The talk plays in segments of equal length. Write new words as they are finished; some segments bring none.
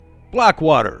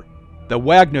Blackwater, the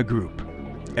Wagner Group,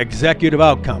 Executive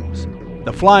Outcomes,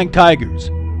 the Flying Tigers,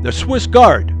 the Swiss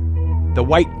Guard, the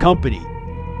White Company,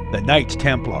 the Knights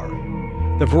Templar,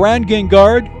 the Varangian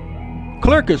Guard,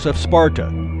 Clercus of Sparta,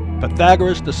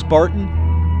 Pythagoras the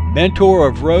Spartan, Mentor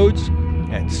of Rhodes,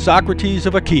 and Socrates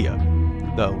of Achaia.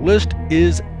 The list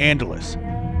is endless.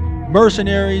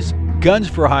 Mercenaries, guns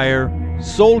for hire,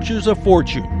 soldiers of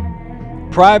fortune,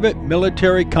 private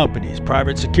military companies,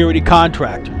 private security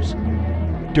contractors,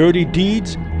 dirty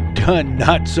deeds done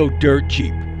not so dirt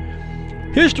cheap.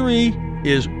 History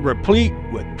is replete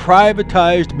with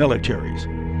privatized militaries.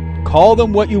 Call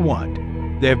them what you want.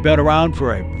 They've been around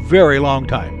for a very long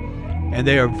time, and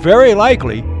they are very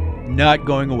likely not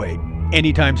going away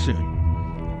anytime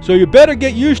soon. So you better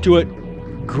get used to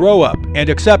it, grow up, and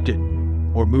accept it,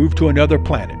 or move to another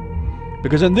planet.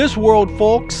 Because in this world,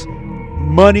 folks,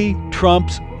 money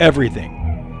trumps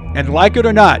everything. And like it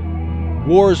or not,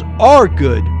 wars are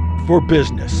good for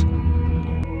business.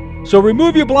 So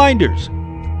remove your blinders,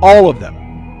 all of them,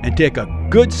 and take a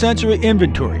good sensory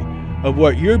inventory of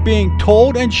what you're being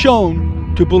told and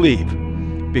shown to believe.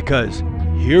 Because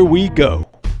here we go.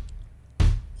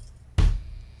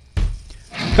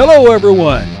 Hello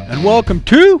everyone, and welcome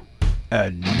to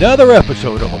another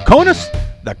episode of Oconus,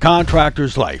 the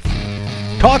Contractor's Life.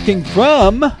 Talking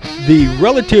from the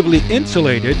relatively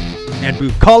insulated and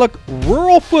bucolic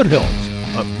rural foothills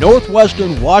of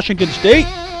northwestern Washington State,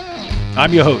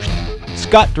 I'm your host,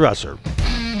 Scott Dresser.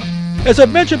 As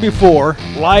I've mentioned before,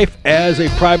 life as a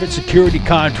private security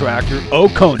contractor,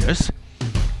 Oconus,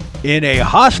 in a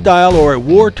hostile or a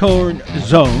war-torn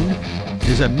zone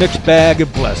is a mixed bag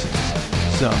of blessings.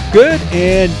 Some good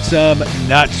and some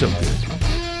not so good.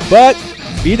 But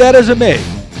be that as it may,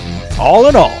 all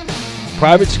in all,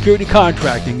 private security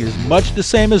contracting is much the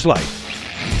same as life.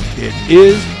 It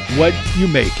is what you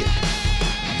make it.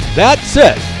 That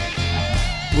said,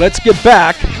 let's get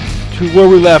back to where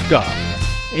we left off.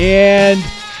 And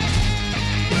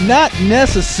not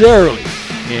necessarily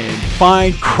in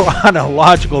fine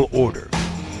chronological order.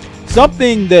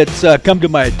 Something that's come to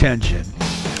my attention,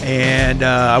 and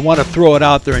I want to throw it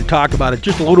out there and talk about it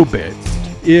just a little bit,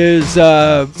 is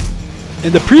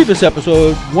in the previous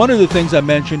episode, one of the things I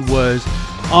mentioned was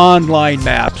online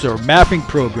maps or mapping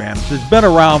programs. It's been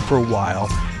around for a while,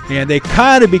 and they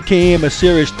kind of became a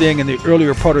serious thing in the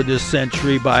earlier part of this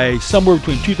century. By somewhere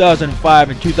between 2005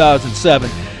 and 2007,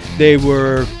 they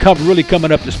were really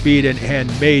coming up to speed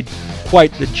and made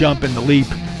quite the jump and the leap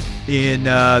in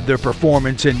their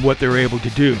performance and what they were able to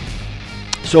do.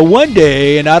 So one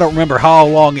day, and I don't remember how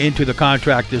long into the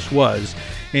contract this was,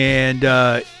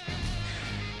 and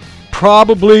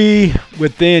probably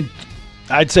within,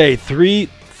 I'd say,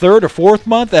 third or fourth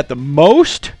month at the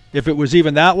most, if it was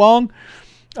even that long.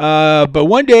 But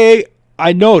one day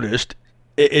I noticed,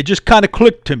 it just kind of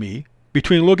clicked to me,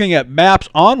 between looking at maps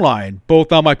online,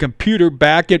 both on my computer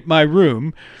back at my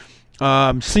room,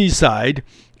 seaside,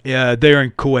 there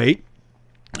in Kuwait,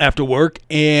 after work,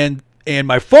 and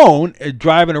my phone,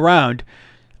 driving around,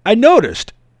 I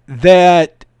noticed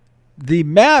that the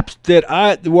maps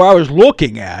where I was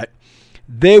looking at,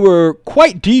 they were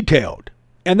quite detailed.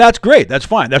 And that's great. That's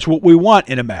fine. That's what we want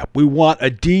in a map. We want a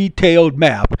detailed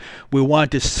map. We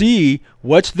want to see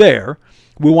what's there.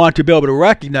 We want to be able to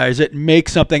recognize it and make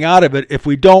something out of it. If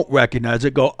we don't recognize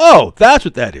it, go, oh, that's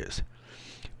what that is.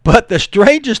 But the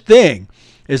strangest thing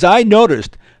is I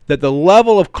noticed that the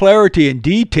level of clarity and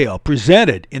detail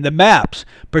presented in the maps,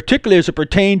 particularly as it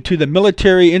pertained to the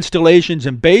military installations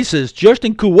and bases just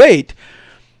in Kuwait,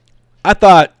 I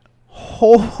thought,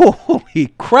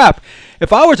 holy crap.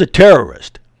 If I was a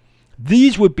terrorist,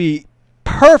 these would be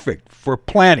perfect for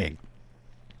planning.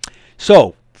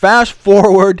 So, fast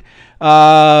forward,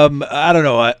 I don't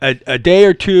know, a day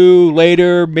or two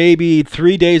later, maybe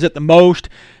 3 days at the most,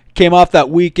 came off that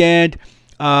weekend,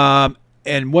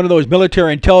 and one of those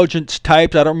military intelligence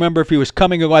types, I don't remember if he was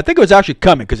coming or going, I think it was actually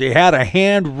coming, because he had a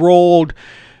hand-rolled,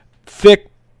 thick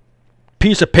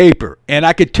piece of paper, and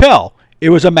I could tell it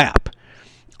was a map.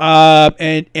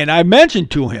 And I mentioned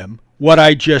to him what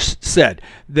I just said,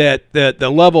 that the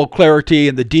level of clarity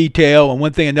and the detail and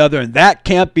one thing and another, and that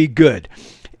can't be good.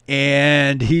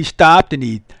 And he stopped and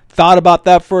he thought about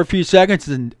that for a few seconds,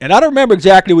 and I don't remember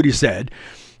exactly what he said,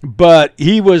 but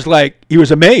he was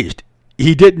amazed.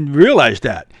 He didn't realize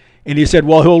that. And he said,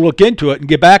 well, he'll look into it and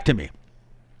get back to me.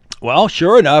 Well,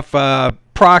 sure enough,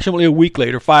 approximately a week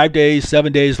later, 5 days,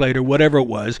 7 days later, whatever it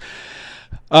was,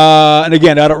 and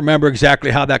again, I don't remember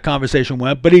exactly how that conversation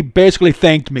went, but he basically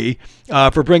thanked me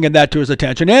for bringing that to his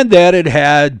attention and that it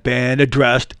had been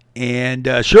addressed And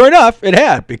sure enough, it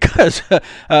had, because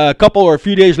a couple or a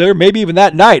few days later, maybe even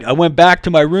that night, I went back to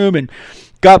my room and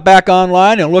got back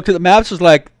online and looked at the maps. It was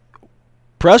like,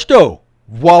 presto,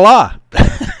 voila.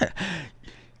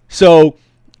 So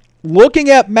looking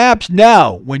at maps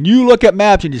now, when you look at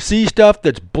maps and you see stuff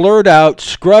that's blurred out,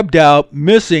 scrubbed out,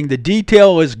 missing, the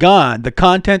detail is gone, the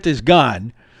content is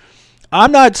gone,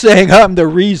 I'm not saying I'm the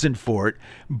reason for it,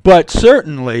 but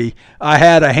certainly I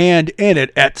had a hand in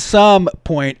it at some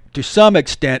point, to some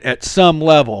extent, at some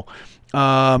level.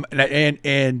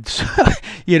 And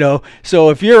you know, so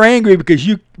if you're angry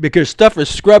because stuff is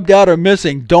scrubbed out or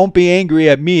missing, don't be angry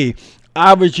at me.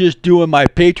 I was just doing my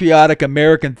patriotic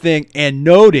American thing and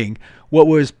noting what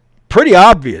was pretty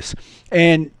obvious.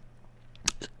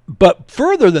 But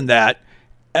further than that,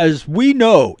 as we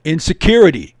know in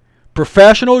security,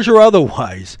 professionals or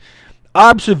otherwise,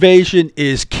 observation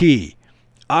is key.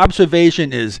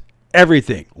 Observation is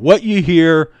everything. What you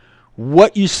hear,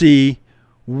 what you see,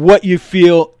 what you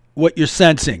feel, what you're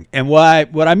sensing. And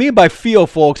what I mean by feel,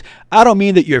 folks, I don't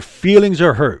mean that your feelings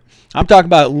are hurt. I'm talking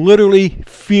about literally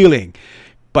feeling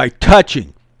by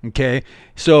touching. Okay?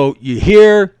 So you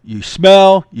hear, you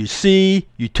smell, you see,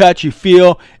 you touch, you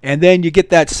feel, and then you get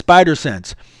that spider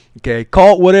sense. Okay?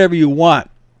 Call it whatever you want.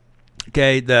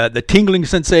 Okay, the tingling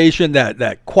sensation,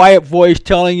 that quiet voice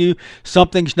telling you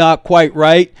something's not quite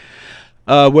right,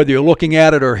 whether you're looking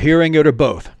at it or hearing it or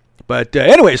both. But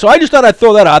anyway, so I just thought I'd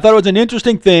throw that out. I thought it was an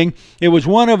interesting thing. It was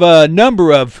one of a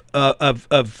number of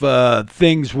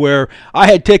things where I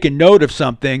had taken note of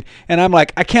something, and I'm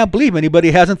like, I can't believe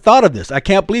anybody hasn't thought of this. I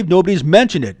can't believe nobody's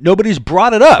mentioned it. Nobody's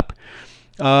brought it up.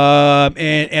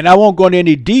 And I won't go into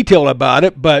any detail about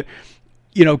it, but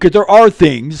you know, because there are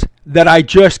things that I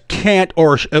just can't,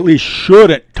 or at least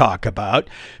shouldn't, talk about,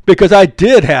 because I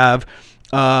did have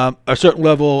a certain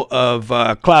level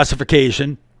of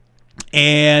classification,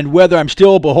 and whether I'm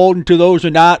still beholden to those or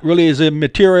not really is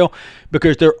immaterial,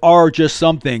 because there are just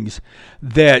some things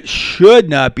that should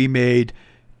not be made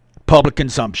public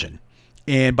consumption.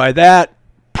 And by that,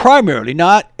 primarily,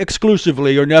 not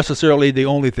exclusively or necessarily the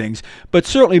only things, but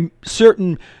certainly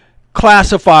certain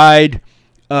classified,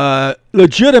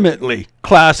 legitimately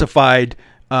classified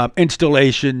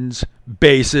installations,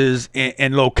 bases,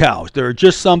 and locales. There are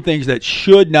just some things that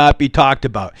should not be talked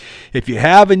about. If you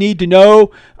have a need to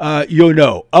know, you'll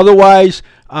know. Otherwise,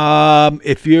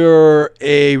 if you're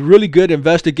a really good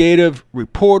investigative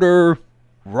reporter,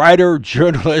 writer,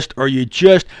 journalist, or you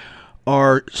just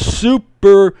are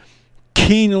super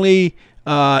keenly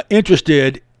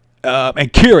interested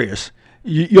and curious,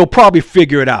 you'll probably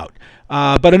figure it out.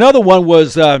 But another one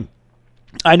was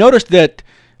I noticed that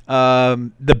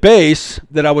the base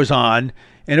that I was on,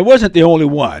 and it wasn't the only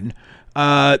one,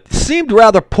 seemed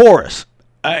rather porous.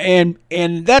 And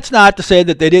that's not to say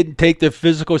that they didn't take their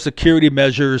physical security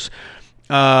measures,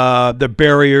 the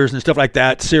barriers and stuff like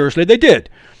that, seriously. They did.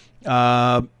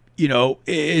 You know,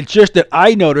 it's just that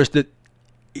I noticed that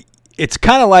it's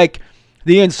kind of like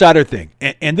the insider thing.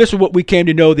 And this is what we came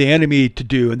to know the enemy to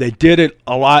do. And they did it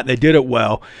a lot, and they did it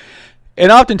well. And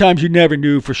oftentimes you never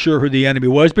knew for sure who the enemy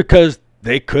was, because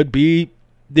they could be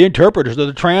the interpreters or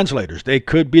the translators. They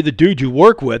could be the dude you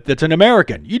work with that's an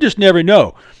American. You just never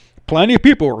know. Plenty of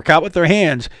people were caught with their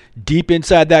hands deep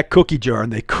inside that cookie jar,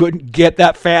 and they couldn't get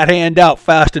that fat hand out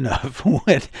fast enough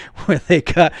when they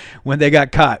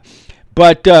got caught.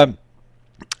 But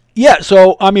yeah,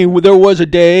 so I mean, there was a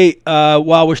day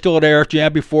while we're still at ARF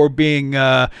Jam before being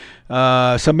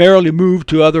summarily moved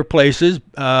to other places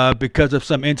because of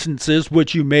some instances,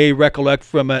 which you may recollect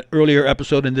from an earlier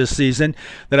episode in this season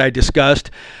that I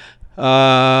discussed.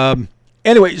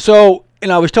 Anyway, so,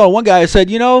 and I was telling one guy, I said,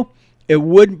 you know, it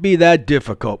wouldn't be that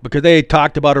difficult, because they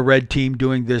talked about a red team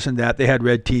doing this and that. They had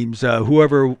red teams,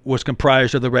 whoever was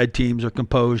comprised of the red teams or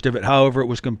composed of it, however it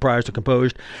was comprised or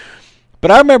composed. But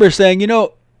I remember saying, you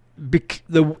know,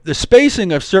 the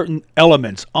spacing of certain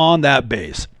elements on that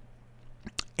base,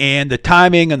 and the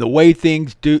timing and the way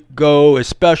things go,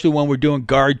 especially when we're doing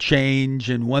guard change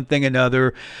and one thing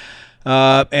another,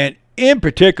 and in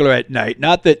particular at night.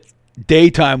 Not that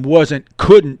daytime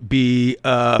couldn't be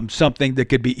something that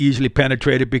could be easily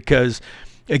penetrated, because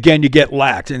again, you get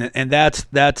lax, and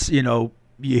that's you know,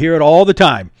 you hear it all the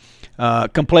time.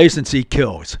 Complacency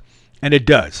kills, and it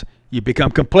does. You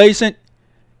become complacent,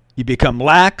 you become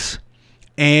lax,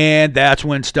 and that's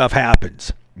when stuff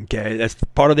happens. Okay, that's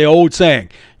part of the old saying.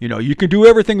 You know, you can do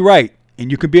everything right, and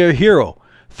you can be a hero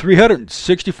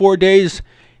 364 days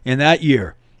in that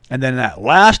year. And then that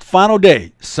last final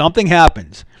day, something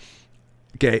happens.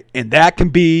 Okay, and that can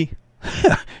be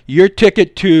your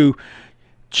ticket to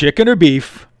chicken or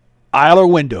beef, aisle or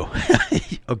window.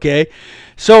 Okay,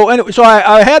 so anyway, so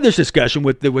I had this discussion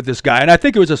with this guy, and I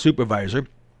think it was a supervisor.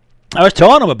 I was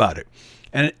telling him about it,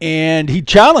 and he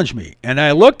challenged me, and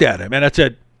I looked at him and I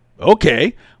said,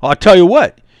 okay, I'll tell you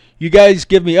what, you guys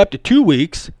give me up to 2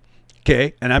 weeks,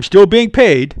 okay, and I'm still being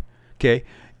paid, okay,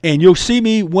 and you'll see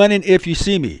me when and if you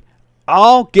see me.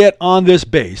 I'll get on this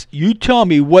base. You tell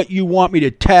me what you want me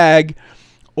to tag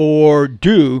or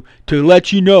do to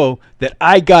let you know that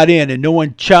I got in and no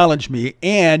one challenged me,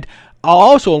 and I'll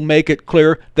also make it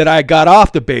clear that I got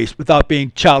off the base without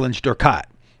being challenged or caught.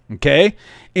 Okay?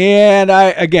 And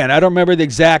I don't remember the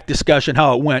exact discussion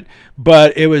how it went,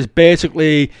 but it was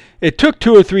basically, it took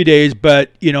 2 or 3 days,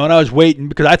 but and I was waiting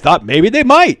because I thought maybe they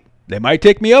might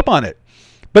take me up on it,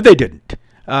 but they didn't.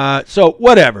 So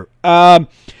whatever.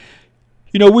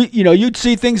 You'd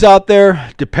see things out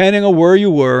there depending on where you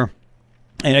were.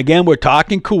 And again, we're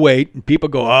talking Kuwait, and people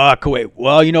go, Kuwait.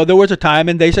 Well, there was a time,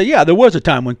 and they say, yeah, there was a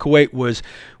time when Kuwait was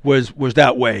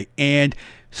that way. And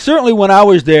certainly when I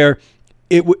was there,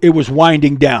 it was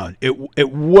winding down.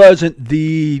 It wasn't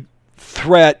the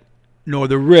threat nor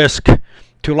the risk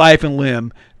to life and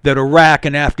limb that Iraq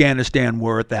and Afghanistan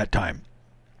were at that time.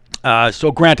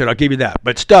 So granted, I'll give you that.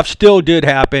 But stuff still did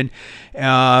happen,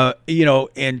 and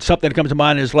something that comes to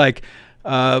mind is like,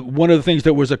 one of the things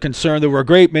that was a concern, there were a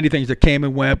great many things that came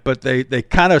and went, but they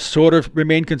kind of sort of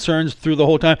remained concerns through the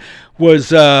whole time,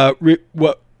 was I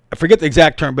forget the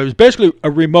exact term, but it was basically a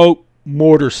remote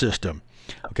mortar system.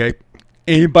 Okay.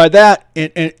 And by that,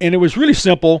 and it was really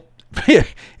simple.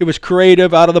 It was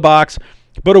creative, out of the box,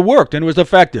 but it worked and it was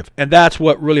effective. And that's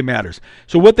what really matters.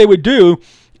 So what they would do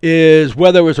is,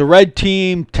 whether it was a red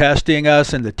team testing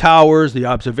us in the towers, the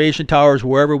observation towers,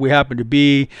 wherever we happen to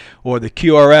be, or the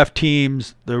QRF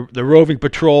teams, the roving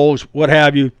patrols, what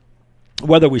have you,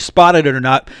 whether we spotted it or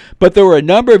not. But there were a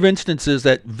number of instances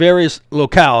at various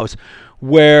locales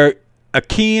where a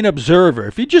keen observer,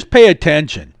 if you just pay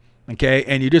attention, okay,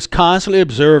 and you're just constantly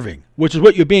observing, which is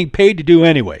what you're being paid to do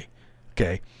anyway,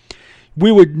 okay,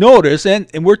 we would notice, and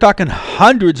we're talking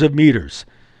hundreds of meters,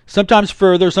 sometimes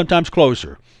further, sometimes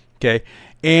closer. Okay,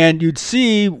 and you'd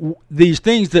see these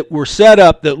things that were set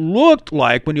up that looked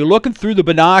like, when you're looking through the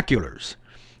binoculars,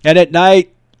 and at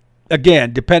night,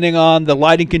 again, depending on the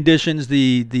lighting conditions,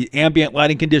 the ambient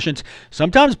lighting conditions,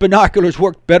 sometimes binoculars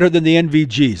worked better than the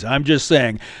NVGs. I'm just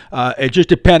saying, it just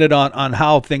depended on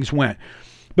how things went.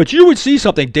 But you would see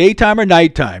something daytime or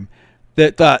nighttime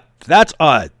that thought, that's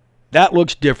odd, that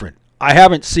looks different. I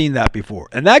haven't seen that before,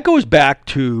 and that goes back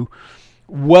to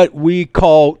what we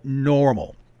call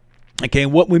normal. Okay,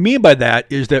 and what we mean by that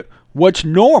is that what's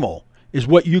normal is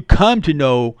what you come to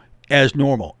know as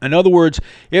normal. In other words,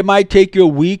 it might take you a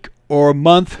week or a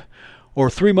month or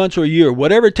 3 months or a year,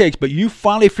 whatever it takes, but you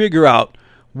finally figure out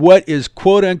what is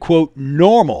quote-unquote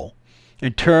normal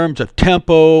in terms of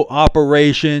tempo,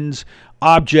 operations,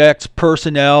 objects,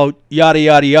 personnel, yada,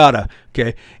 yada, yada.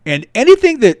 Okay, and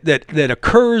anything that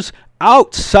occurs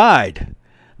outside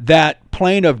that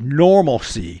plane of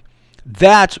normalcy,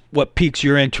 that's what piques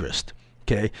your interest.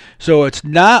 Okay, so it's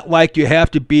not like you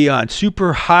have to be on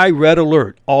super high red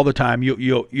alert all the time.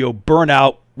 You'll burn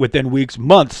out within weeks,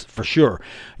 months for sure.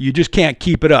 You just can't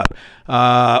keep it up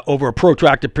over a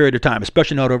protracted period of time,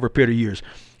 especially not over a period of years.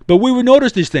 But we would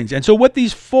notice these things, and so what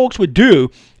these folks would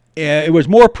do, it was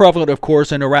more prevalent, of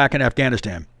course, in Iraq and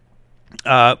Afghanistan.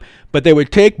 But they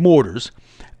would take mortars,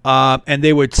 and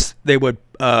they would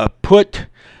put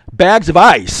bags of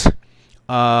ice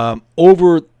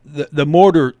over the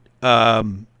mortar,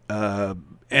 and I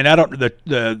don't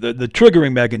the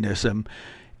triggering mechanism.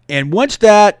 And once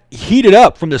that heated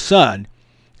up from the sun,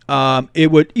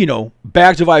 it would,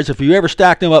 bags of ice, if you ever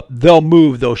stack them up, they'll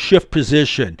move, they'll shift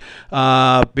position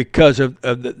because of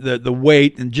the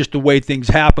weight and just the way things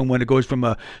happen when it goes from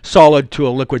a solid to a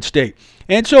liquid state.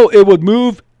 And so it would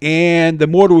move, and the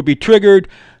mortar would be triggered,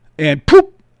 and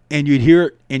poop, and you'd hear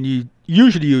it, and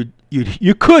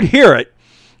you could hear it,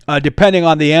 depending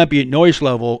on the ambient noise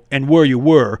level and where you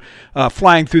were,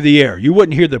 flying through the air. You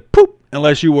wouldn't hear the poop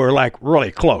unless you were like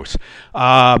really close,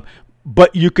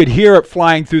 but you could hear it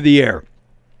flying through the air.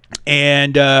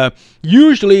 And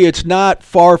usually it's not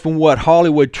far from what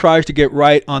Hollywood tries to get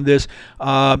right on this.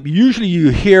 Usually you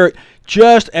hear it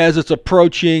just as it's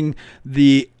approaching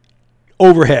the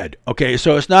overhead. Okay,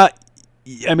 so it's not,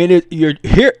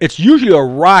 it's usually a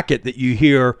rocket that you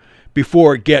hear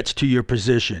before it gets to your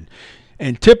position.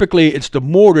 And typically it's the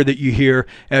mortar that you hear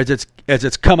as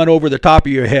it's coming over the top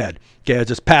of your head, okay,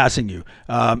 as it's passing you.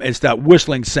 It's that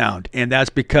whistling sound, and that's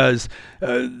because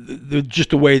just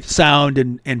the way sound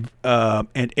and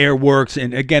air works.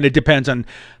 And again, it depends on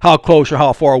how close or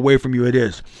how far away from you it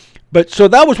is. But so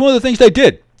that was one of the things they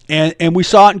did. And we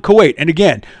saw it in Kuwait. And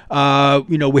again,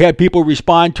 we had people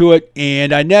respond to it,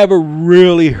 and I never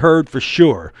really heard for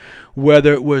sure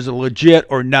whether it was legit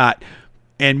or not.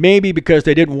 And maybe because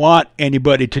they didn't want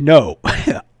anybody to know.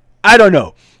 I don't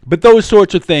know. But those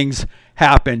sorts of things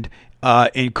happened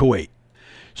in Kuwait.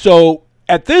 So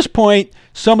at this point,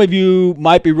 some of you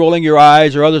might be rolling your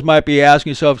eyes, or others might be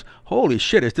asking yourselves, holy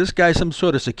shit, is this guy some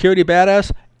sort of security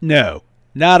badass? No,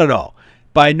 not at all.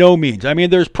 By no means. I mean,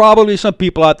 there's probably some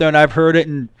people out there, and I've heard it,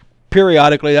 and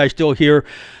periodically I still hear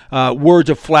words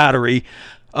of flattery,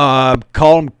 call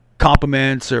them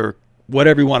compliments or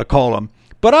whatever you want to call them.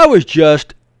 But I was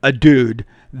just a dude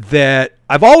that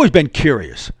I've always been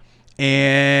curious.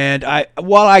 And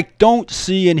while I don't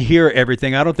see and hear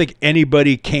everything, I don't think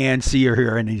anybody can see or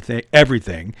hear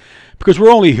everything, because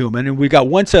we're only human, and we got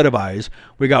one set of eyes,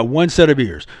 we got one set of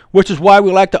ears, which is why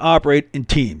we like to operate in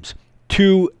teams.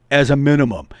 2 as a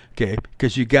minimum, okay?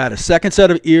 Because you got a second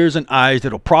set of ears and eyes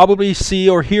that'll probably see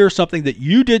or hear something that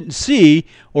you didn't see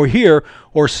or hear,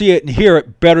 or see it and hear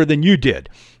it better than you did,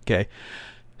 okay?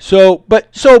 So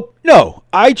no,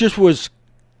 I just was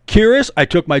curious. I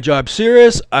took my job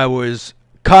serious. I was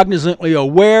cognizantly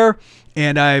aware,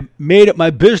 and I made it my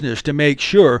business to make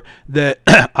sure that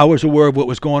I was aware of what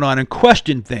was going on and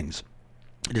question things.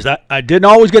 I didn't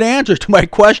always get answers to my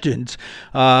questions.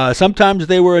 Sometimes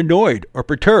they were annoyed or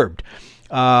perturbed.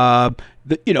 And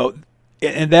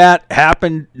that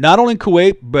happened not only in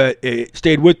Kuwait, but it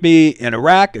stayed with me in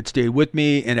Iraq. It stayed with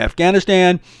me in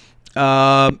Afghanistan.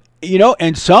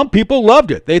 And some people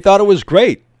loved it. They thought it was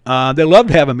great. They loved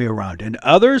having me around, and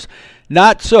others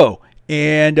not so.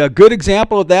 And a good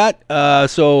example of that,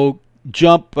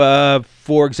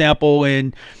 for example,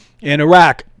 in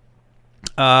Iraq.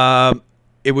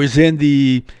 It was in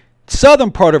the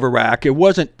southern part of Iraq. It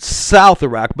wasn't South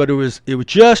Iraq, but it was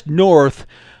just north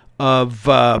of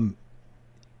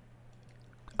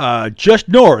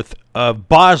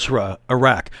Basra,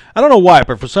 Iraq. I don't know why,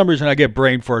 but for some reason I get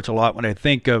brain farts a lot when I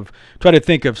try to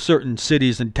think of certain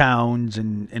cities and towns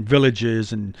and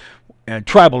villages and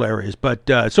tribal areas. But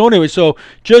so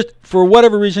just for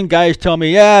whatever reason, guys tell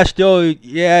me,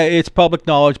 it's public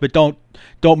knowledge, but don't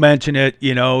mention it.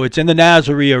 It's in the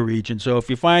Nasiriyah region. So if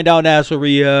you find out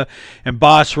Nasiriyah and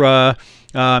Basra,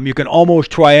 you can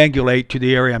almost triangulate to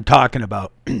the area I'm talking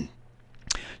about.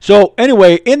 So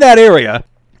anyway, in that area,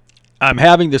 I'm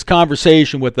having this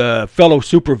conversation with a fellow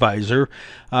supervisor.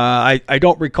 I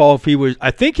don't recall if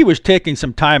I think he was taking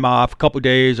some time off, a couple of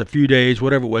days, a few days,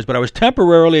 whatever it was, but I was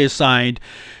temporarily assigned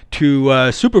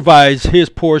to supervise his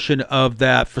portion of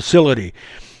that facility.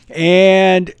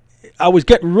 And I was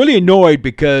getting really annoyed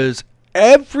because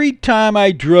every time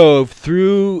I drove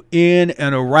through, in,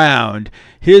 and around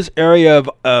his area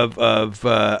of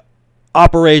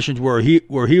operations, where he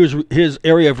was his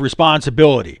area of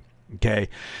responsibility, okay.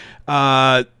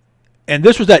 And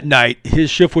this was at night.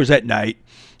 His shift was at night,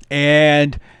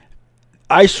 and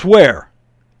I swear,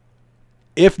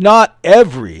 if not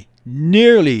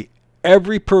nearly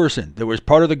every person that was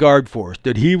part of the guard force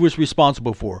that he was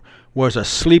responsible for was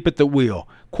asleep at the wheel.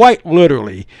 Quite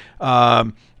literally,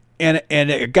 and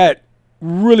it got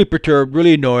really perturbed,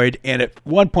 really annoyed, and at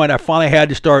one point I finally had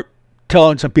to start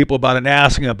telling some people about it and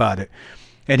asking about it.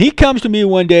 And he comes to me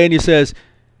one day and he says,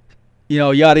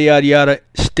 yada, yada, yada,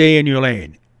 stay in your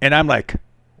lane. And I'm like,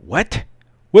 what?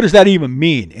 What does that even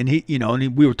mean? And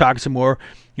we were talking some more,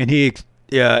 and he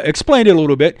explained it a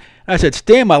little bit. I said,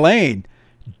 stay in my lane.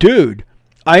 Dude,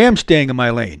 I am staying in my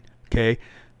lane, okay?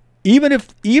 Even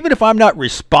if I'm not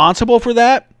responsible for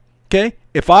that, okay,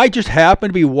 if I just happen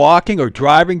to be walking or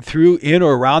driving through, in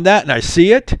or around that, and I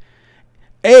see it,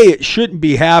 A, it shouldn't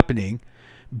be happening.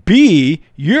 B,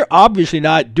 you're obviously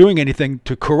not doing anything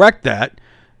to correct that.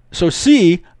 So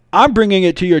C, I'm bringing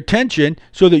it to your attention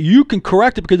so that you can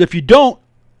correct it, because if you don't,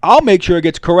 I'll make sure it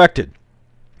gets corrected.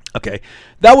 Okay,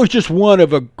 that was just one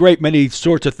of a great many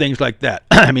sorts of things like that.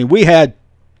 I mean, we had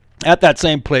at that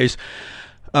same place,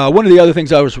 one of the other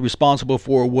things I was responsible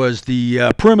for was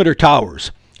the perimeter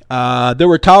towers. There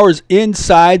were towers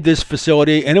inside this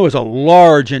facility, and it was a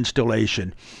large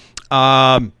installation.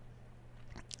 But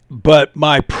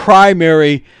my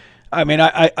primary,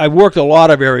 I worked a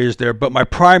lot of areas there, but my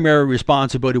primary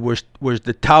responsibility was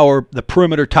the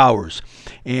perimeter towers.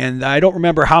 And I don't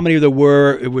remember how many there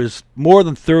were. It was more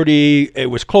than 30. It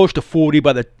was close to 40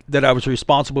 that I was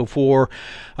responsible for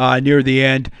near the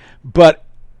end. But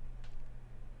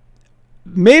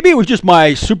maybe it was just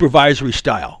my supervisory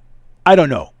style. I don't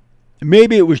know.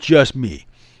 Maybe it was just me.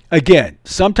 Again,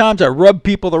 sometimes I rub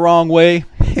people the wrong way.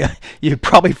 You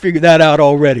probably figured that out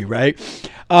already, right?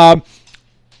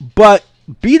 But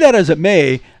be that as it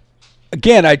may,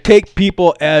 again, I take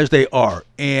people as they are,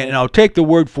 and I'll take the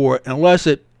word for it unless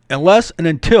and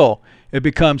until it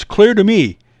becomes clear to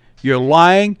me you're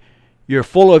lying, you're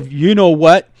full of you know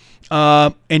what,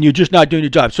 and you're just not doing your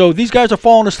job. So these guys are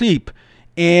falling asleep,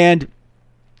 and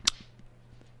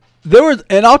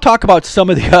I'll talk about some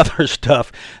of the other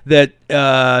stuff that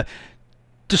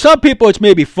to some people it's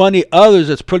maybe funny, others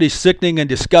it's pretty sickening and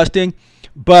disgusting.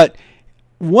 But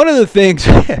one of the things,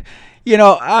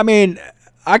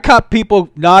 I caught people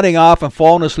nodding off and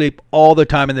falling asleep all the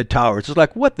time in the towers. It's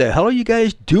like, what the hell are you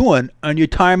guys doing on your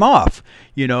time off?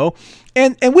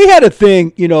 And we had a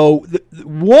thing,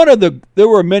 there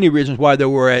were many reasons why there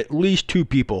were at least two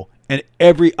people in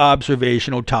every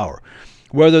observational tower,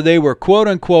 whether they were quote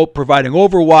unquote providing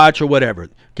overwatch or whatever.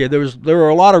 Okay, there were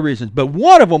a lot of reasons, but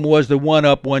one of them was the one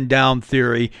up, one down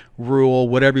theory, rule,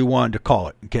 whatever you wanted to call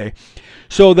it. Okay,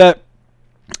 so that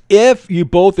if you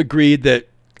both agreed that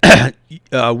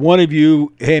one of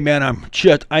you, hey man,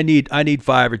 I need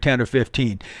 5 or 10 or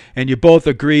 15, and you both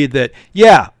agreed that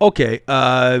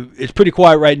it's pretty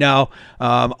quiet right now.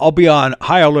 I'll be on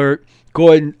high alert. Go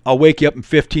ahead and I'll wake you up in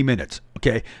 15 minutes.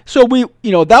 Okay, so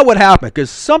that would happen because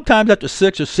sometimes after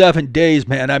 6 or 7 days,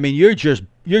 man,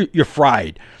 you're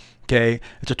fried. Okay,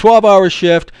 it's a 12-hour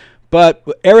shift. But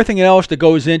everything else that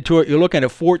goes into it, you're looking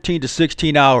at 14 to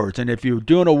 16 hours. And if you're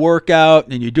doing a workout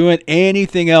and you're doing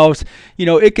anything else,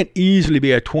 it can easily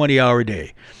be a 20-hour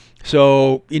day.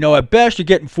 So, at best, you're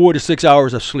getting 4 to 6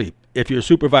 hours of sleep if you're a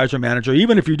supervisor manager,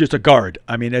 even if you're just a guard.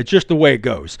 It's just the way it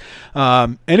goes.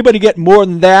 Anybody getting more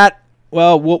than that?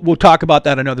 Well, we'll talk about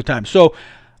that another time. So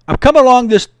I'm coming along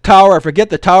this tower. I forget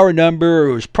the tower number.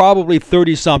 It was probably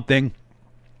 30-something.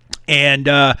 And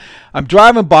I'm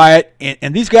driving by it,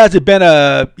 and these guys have been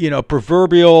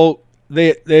proverbial.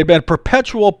 They've been a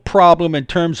perpetual problem in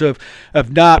terms of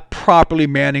not properly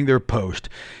manning their post.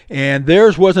 And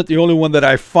theirs wasn't the only one that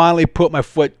I finally put my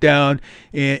foot down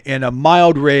in a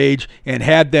mild rage and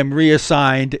had them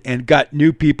reassigned and got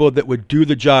new people that would do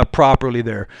the job properly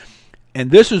there.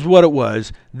 And this is what it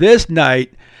was. This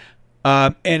night,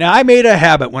 and I made a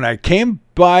habit when I came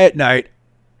by at night,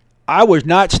 I was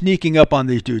not sneaking up on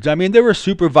these dudes. There were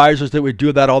supervisors that would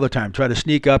do that all the time, try to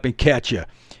sneak up and catch you.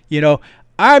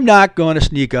 I'm not going to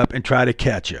sneak up and try to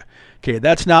catch you. Okay,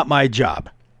 that's not my job.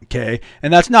 Okay,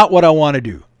 and that's not what I want to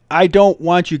do. I don't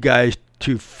want you guys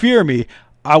to fear me.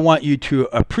 I want you to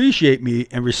appreciate me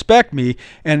and respect me,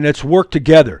 and let's work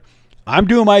together. I'm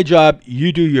doing my job,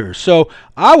 you do yours. So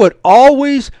I would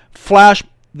always flash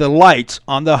the lights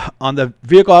on the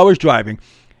vehicle I was driving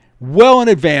well in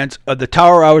advance of the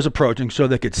tower I was approaching so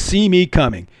they could see me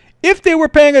coming. If they were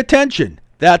paying attention,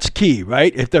 that's key,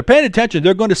 right? If they're paying attention,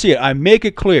 they're going to see it. I make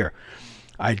it clear.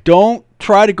 I don't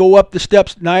try to go up the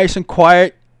steps nice and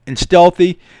quiet and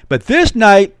stealthy. But this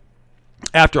night,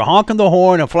 after honking the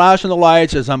horn and flashing the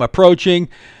lights as I'm approaching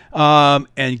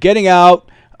and getting out,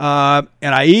 and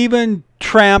I even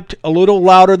tramped a little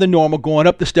louder than normal going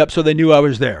up the steps so they knew I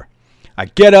was there. I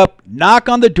get up, knock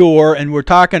on the door, and we're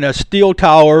talking a steel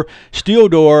tower, steel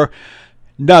door,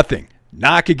 nothing.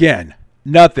 Knock again,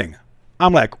 nothing.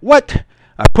 I'm like, what?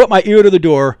 I put my ear to the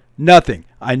door, nothing.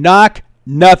 I knock,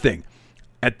 nothing.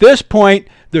 At this point,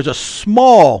 there's a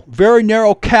small, very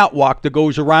narrow catwalk that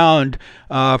goes around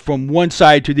from one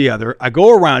side to the other. I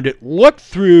go around it, look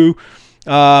through,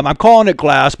 I'm calling it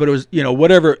glass, but it was,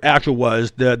 whatever actual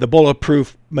was, the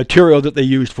bulletproof material that they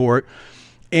used for it.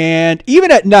 And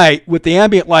even at night, with the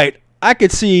ambient light, I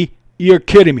could see, you're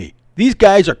kidding me. These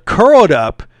guys are curled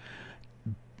up,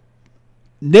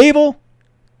 navel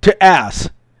to ass,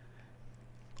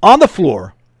 on the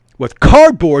floor, with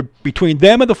cardboard between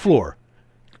them and the floor,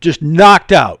 just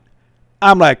knocked out.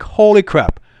 I'm like, holy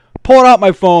crap. Pulled out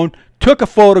my phone, took a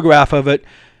photograph of it.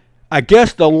 I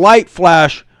guess the light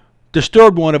flash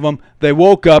disturbed one of them. They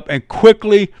woke up and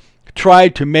quickly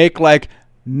tried to make like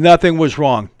nothing was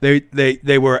wrong. They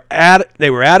were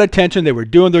at attention. They were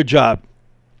doing their job.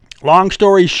 Long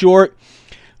story short,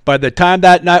 by the time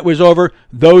that night was over,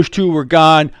 those two were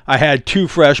gone. I had 2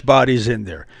 fresh bodies in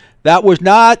there. That was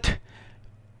not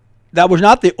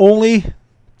the only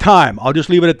time. I'll just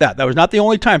leave it at that. That was not the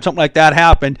only time something like that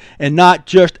happened, and not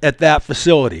just at that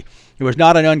facility. It was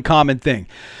not an uncommon thing.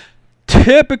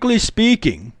 Typically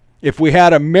speaking, if we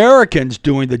had Americans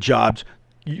doing the jobs,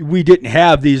 we didn't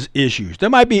have these issues. There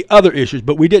might be other issues,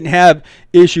 but we didn't have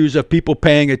issues of people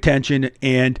paying attention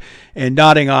and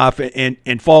nodding off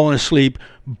and falling asleep,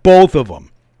 both of them.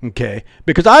 Okay,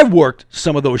 because I've worked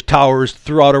some of those towers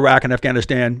throughout Iraq and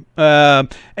Afghanistan,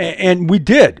 and we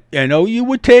did. You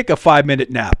would take a 5-minute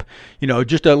nap,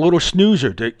 just a little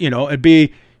snoozer to,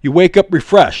 you wake up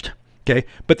refreshed. Okay,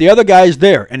 but the other guy's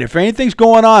there, and if anything's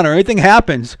going on or anything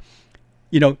happens,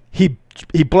 he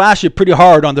blasts you pretty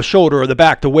hard on the shoulder or the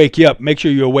back to wake you up, make sure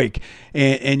you're awake,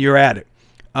 and you're at it.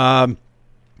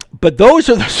 But those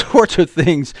are the sorts of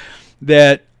things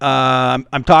that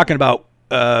I'm talking about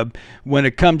when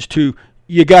it comes to,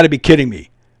 you got to be kidding me.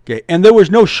 Okay, and there was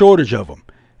no shortage of them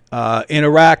in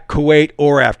Iraq, Kuwait,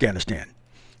 or Afghanistan.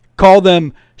 Call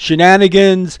them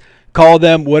shenanigans, call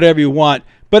them whatever you want,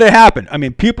 but it happened. I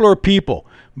mean, people are people,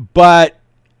 but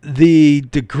the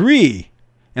degree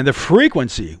and the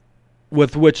frequency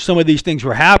with which some of these things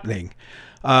were happening,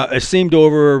 it seemed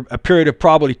over a period of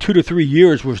probably 2 to 3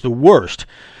 years was the worst.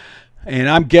 And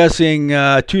I'm guessing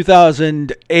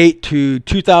 2008 to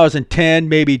 2010,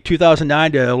 maybe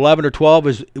 2009 to 11 or 12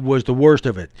 was the worst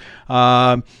of it.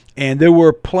 And there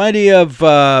were plenty of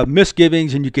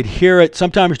misgivings, and you could hear it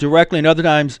sometimes directly and other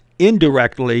times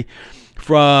indirectly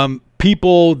from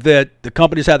people that the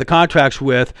companies had the contracts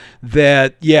with,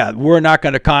 that, yeah, we're not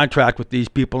going to contract with these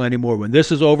people anymore. When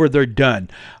this is over, they're done.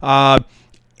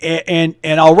 And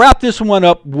I'll wrap this one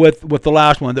up with the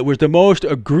last one that was the most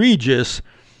egregious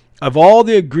of all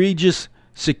the egregious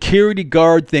security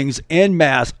guard things en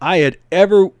masse I had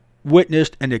ever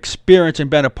witnessed and experienced and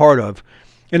been a part of.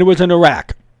 And it was in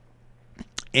Iraq.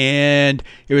 And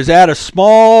it was at a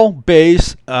small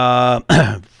base,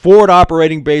 forward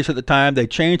operating base at the time. They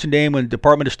changed the name when the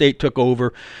Department of State took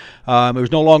over. It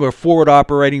was no longer a forward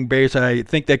operating base. I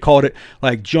think they called it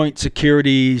like Joint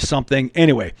Security something.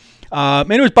 Anyway,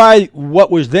 and it was by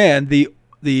what was then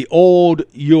the old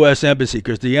U.S. Embassy,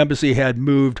 because the embassy had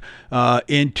moved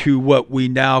into what we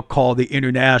now call the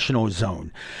international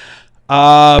zone.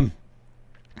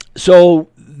 So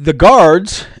the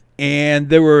guards, and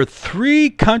there were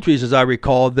 3 countries, as I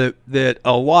recall, that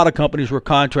a lot of companies were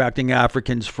contracting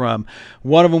Africans from.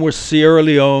 One of them was Sierra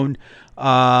Leone.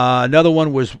 Another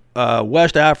one was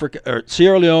West Africa, or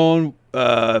Sierra Leone.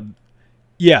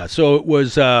 So it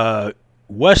was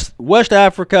West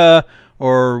Africa,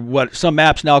 or what some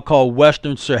maps now call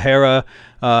Western Sahara,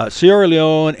 Sierra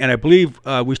Leone, and I believe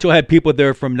we still had people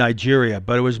there from Nigeria,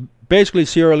 but it was basically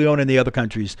Sierra Leone and the other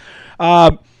countries.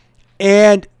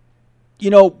 And,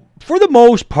 for the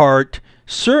most part,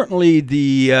 certainly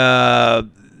the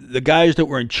guys that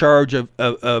were in charge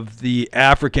of the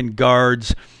African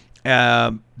guards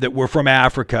that were from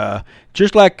Africa,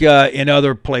 just like in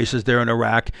other places there in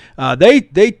Iraq,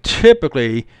 they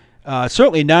typically...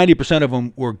 certainly 90% of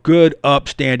them were good,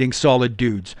 upstanding, solid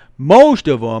dudes. Most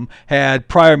of them had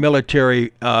prior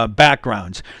military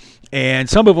backgrounds, and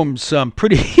some of them some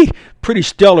pretty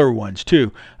stellar ones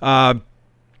too.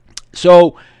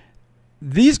 So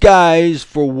these guys,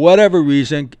 for whatever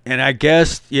reason, and I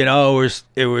guess it was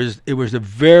the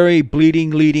very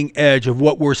leading edge of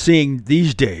what we're seeing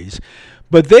these days,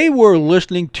 but they were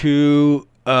listening to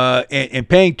and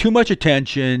paying too much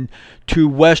attention to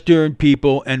Western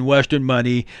people and Western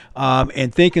money,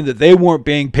 and thinking that they weren't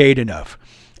being paid enough.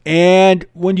 And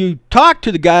when you talk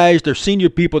to the guys, they're senior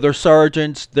people, they're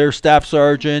sergeants, they're staff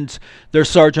sergeants, they're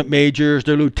sergeant majors,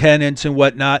 they're lieutenants and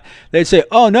whatnot, they say,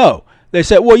 oh no. They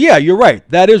said, well, yeah, you're right.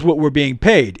 That is what we're being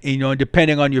paid. And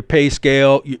depending on your pay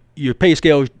scale, your pay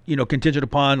scale is, contingent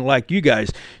upon, like you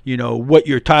guys, what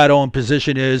your title and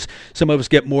position is. Some of us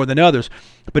get more than others.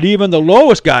 But even the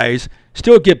lowest guys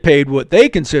still get paid what they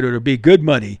consider to be good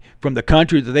money from the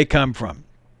country that they come from.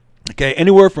 Okay,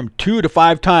 anywhere from 2 to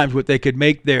 5 times what they could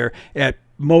make there at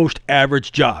most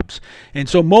average jobs. And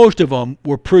so most of them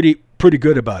were pretty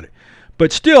good about it.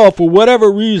 But still, for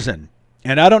whatever reason,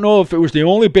 and I don't know if it was the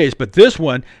only base, but this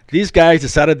one, these guys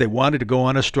decided they wanted to go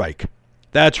on a strike.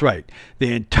 That's right.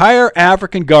 The entire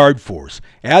African Guard Force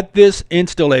at this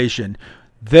installation,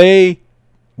 they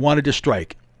wanted to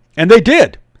strike. And they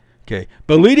did. Okay.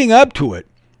 But leading up to it,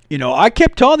 I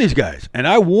kept telling these guys, and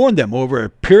I warned them over a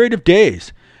period of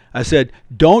days. I said,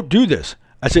 don't do this.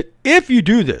 I said, if you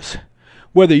do this,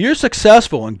 whether you're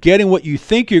successful in getting what you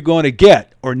think you're going to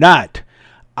get or not,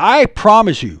 I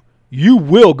promise you, you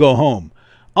will go home.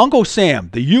 Uncle Sam,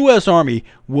 the U.S. Army,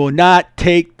 will not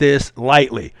take this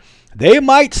lightly. They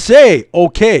might say,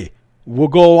 okay, we'll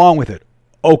go along with it.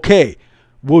 Okay,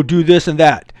 we'll do this and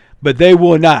that. But they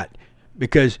will not,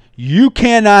 because you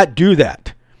cannot do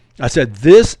that. I said,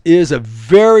 this is a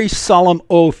very solemn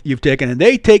oath you've taken, and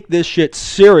they take this shit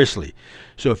seriously.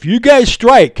 So if you guys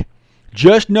strike,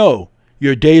 just know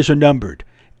your days are numbered.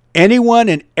 Anyone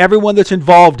and everyone that's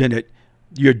involved in it,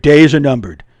 your days are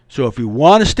numbered. So if you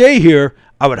want to stay here,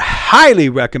 I would highly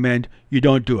recommend you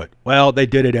don't do it. Well, they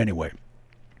did it anyway.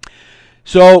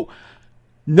 So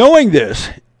knowing this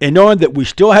and knowing that we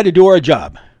still had to do our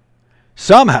job,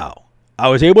 somehow I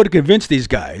was able to convince these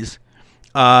guys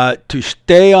to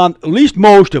stay on, at least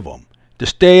most of them, to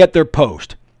stay at their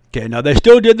post. Okay, now they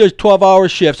still did their 12-hour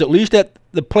shifts, at least at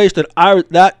the place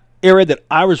that area that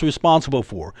I was responsible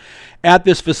for at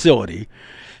this facility.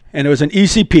 And it was an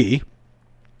ECP,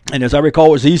 and as I recall,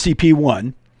 it was ECP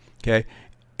 1. Okay,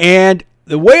 and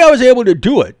the way I was able to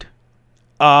do it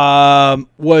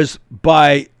was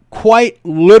by quite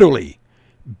literally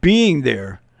being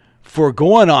there for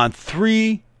going on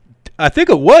 3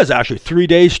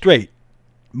 days straight.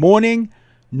 Morning,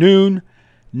 noon,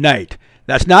 night.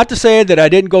 That's not to say that I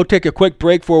didn't go take a quick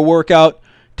break for a workout,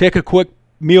 take a quick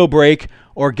meal break,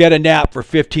 or get a nap for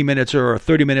 15 minutes or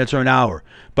 30 minutes or an hour.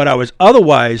 But I was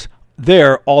otherwise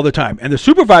there all the time. And the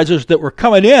supervisors that were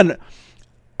coming in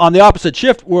on the opposite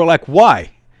shift were like,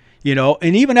 why? You know,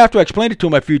 and even after I explained it to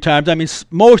them a few times, I mean,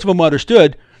 most of them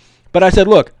understood. But I said,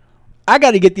 look, I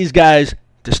got to get these guys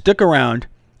to stick around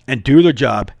and do their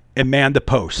job and man the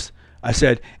posts. I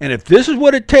said, and if this is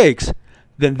what it takes,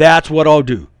 then that's what I'll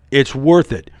do. It's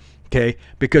worth it, okay?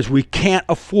 Because we can't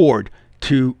afford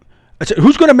to. I said,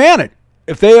 who's going to man it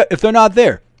if they're not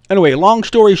there? Anyway, long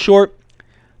story short,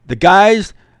 the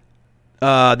guys,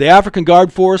 the African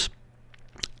Guard Force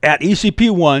at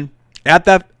ECP 1 at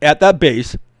that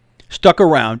base stuck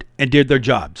around and did their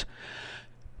jobs.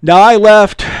 Now I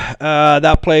left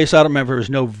that place. I don't remember. It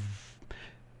was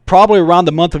probably around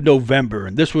the month of November,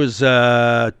 and this was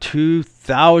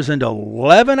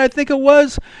 2011, I think it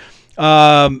was.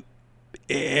 And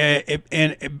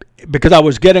because I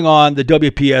was getting on the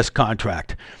WPS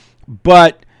contract.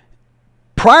 But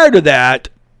prior to that,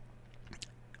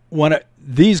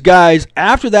 these guys,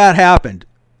 after that happened,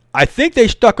 I think they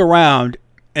stuck around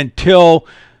until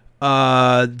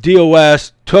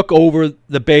DOS took over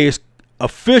the base.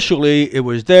 Officially, it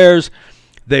was theirs.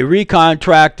 They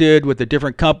recontracted with a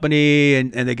different company,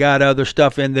 and they got other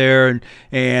stuff in there,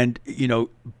 and you know.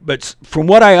 But from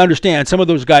what I understand, some of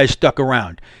those guys stuck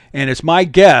around, and it's my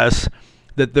guess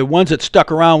that the ones that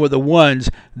stuck around were the ones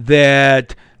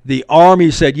that the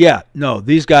Army said, yeah, no,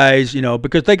 these guys, you know,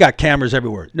 because they got cameras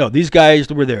everywhere. No, these guys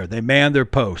were there. They manned their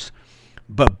posts.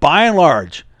 But by and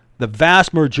large, the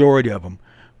vast majority of them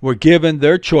were given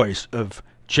their choice of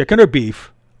chicken or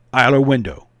beef, aisle or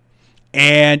window.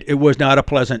 And it was not a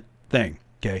pleasant thing,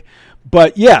 okay?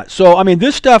 But yeah, so I mean,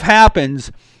 this stuff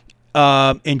happens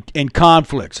in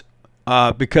conflicts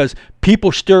because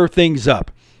people stir things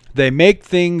up. They make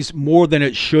things more than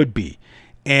it should be,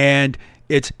 and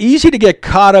it's easy to get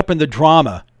caught up in the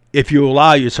drama if you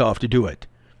allow yourself to do it.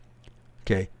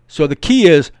 Okay, so the key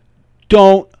is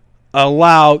don't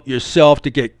allow yourself to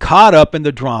get caught up in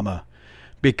the drama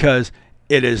because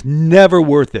it is never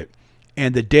worth it,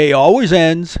 and the day always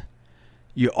ends.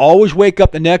 You always wake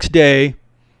up the next day,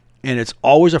 and it's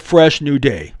always a fresh new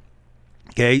day.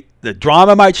 Okay? The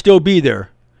drama might still be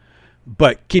there,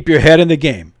 but keep your head in the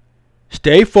game.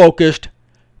 Stay focused.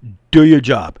 Do your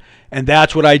job. And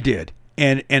that's what I did.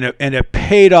 And it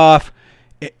paid off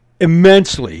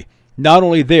immensely, not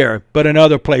only there, but in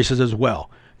other places as well.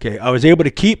 Okay? I was able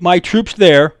to keep my troops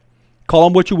there. Call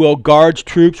them what you will, guards,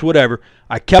 troops, whatever.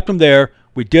 I kept them there.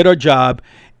 We did our job,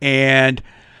 and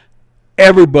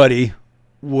everybody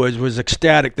was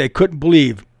ecstatic. They couldn't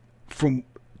believe.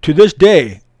 To this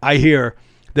day, I hear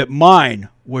that mine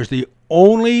was the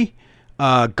only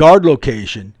guard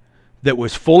location that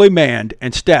was fully manned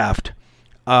and staffed,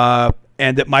 and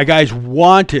that my guys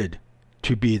wanted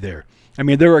to be there. I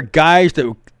mean, there were guys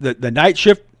that the night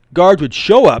shift guards would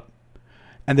show up,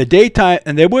 and the daytime,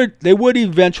 and they would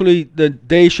eventually, the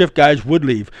day shift guys would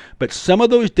leave, but some of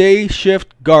those day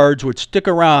shift guards would stick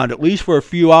around at least for a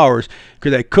few hours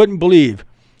because they couldn't believe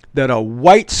that a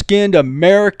white-skinned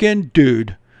American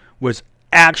dude was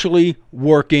actually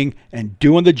working and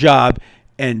doing the job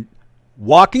and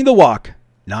walking the walk,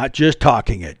 not just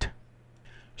talking it.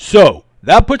 So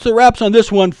that puts the wraps on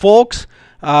this one, folks.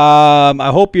 I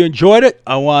hope you enjoyed it.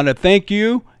 I want to thank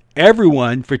you,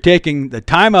 everyone, for taking the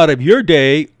time out of your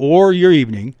day or your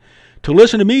evening to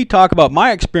listen to me talk about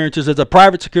my experiences as a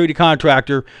private security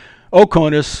contractor,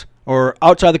 OCONUS, or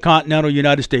outside the continental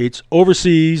United States,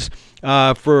 overseas,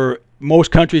 for most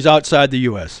countries outside the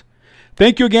U.S.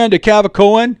 Thank you again to Cava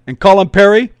Cohen and Colin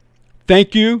Perry.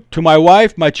 Thank you to my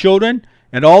wife, my children,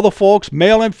 and all the folks,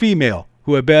 male and female,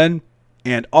 who have been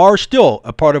and are still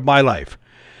a part of my life.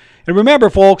 And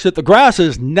remember, folks, that the grass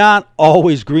is not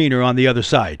always greener on the other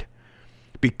side.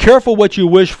 Be careful what you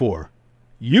wish for.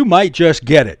 You might just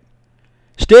get it.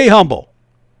 Stay humble,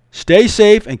 stay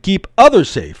safe, and keep others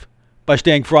safe by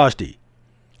staying frosty.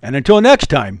 And until next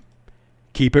time,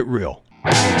 keep it real.